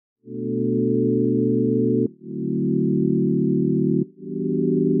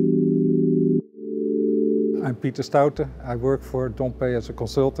I'm Pieter Stouten. I work for Dompé as a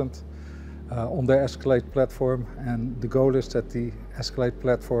consultant on their Escalate platform, and the goal is that the Escalate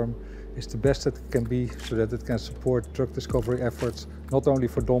platform is the best that it can be so that it can support drug discovery efforts not only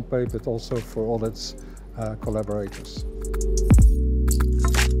for Dompé but also for all its collaborators.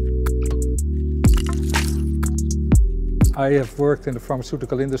 I have worked in the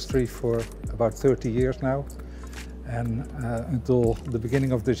pharmaceutical industry for about 30 years now, and until the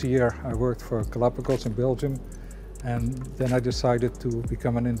beginning of this year I worked for Galapagos in Belgium, and then I decided to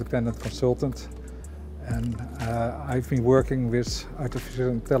become an independent consultant. And I've been working with artificial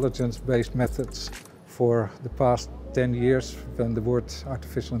intelligence-based methods for the past 10 years when the word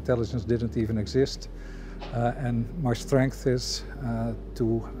artificial intelligence didn't even exist. And my strength is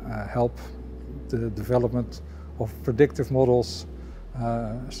to help the development of predictive models,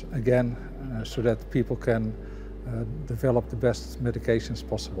 again, so that people can develop the best medications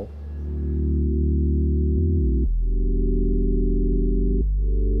possible.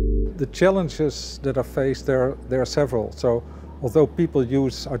 The challenges that are faced, there are several. So although people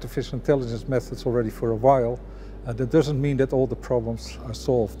use artificial intelligence methods already for a while, that doesn't mean that all the problems are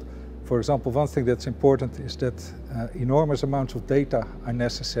solved. For example, one thing that's important is that enormous amounts of data are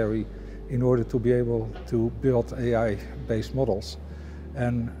necessary in order to be able to build AI-based models.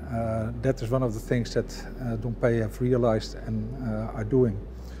 And that is one of the things that Dompé have realized and are doing.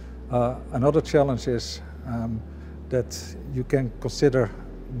 Another challenge is that you can consider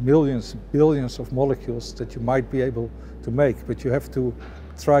millions, billions of molecules that you might be able to make, but you have to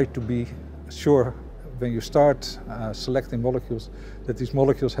try to be sure when you start selecting molecules that these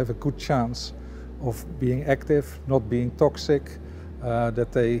molecules have a good chance of being active, not being toxic,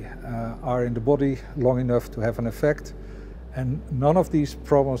 that they are in the body long enough to have an effect. And none of these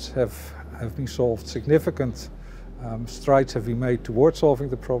problems have been solved. Significant strides have been made towards solving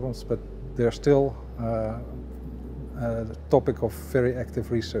the problems, but they're still the topic of very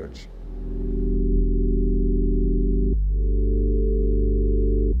active research.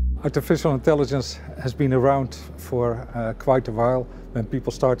 Artificial intelligence has been around for quite a while when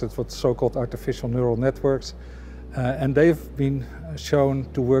people started with so-called artificial neural networks. And they've been shown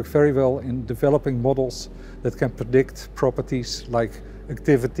to work very well in developing models that can predict properties like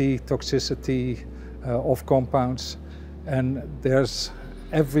activity, toxicity of compounds. And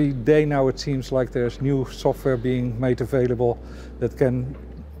every day now it seems like there's new software being made available that can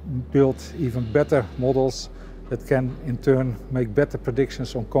build even better models that can in turn make better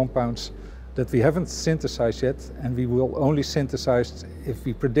predictions on compounds that we haven't synthesized yet, and we will only synthesize if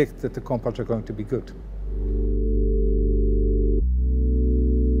we predict that the compounds are going to be good.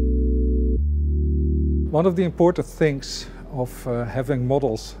 One of the important things of having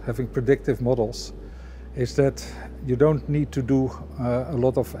models, having predictive models, is that you don't need to do a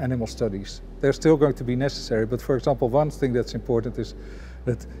lot of animal studies. They're still going to be necessary, but for example, one thing that's important is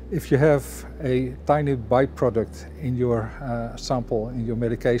that if you have a tiny byproduct in your sample, in your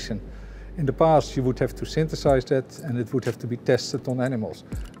medication, in the past you would have to synthesize that and it would have to be tested on animals.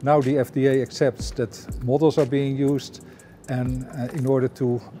 Now the FDA accepts that models are being used, and in order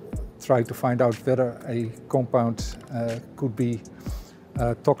to try to find out whether a compound could be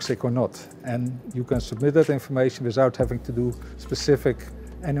toxic or not. And you can submit that information without having to do specific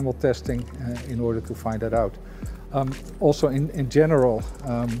animal testing in order to find that out. Also in general,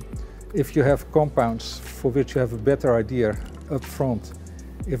 if you have compounds for which you have a better idea up front,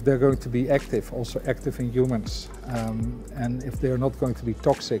 if they're going to be active, also active in humans, and if they're not going to be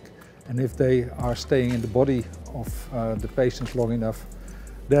toxic, and if they are staying in the body of the patients long enough,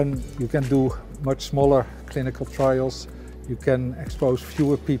 then you can do much smaller clinical trials. You can expose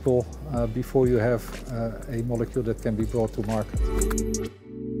fewer people before you have a molecule that can be brought to market.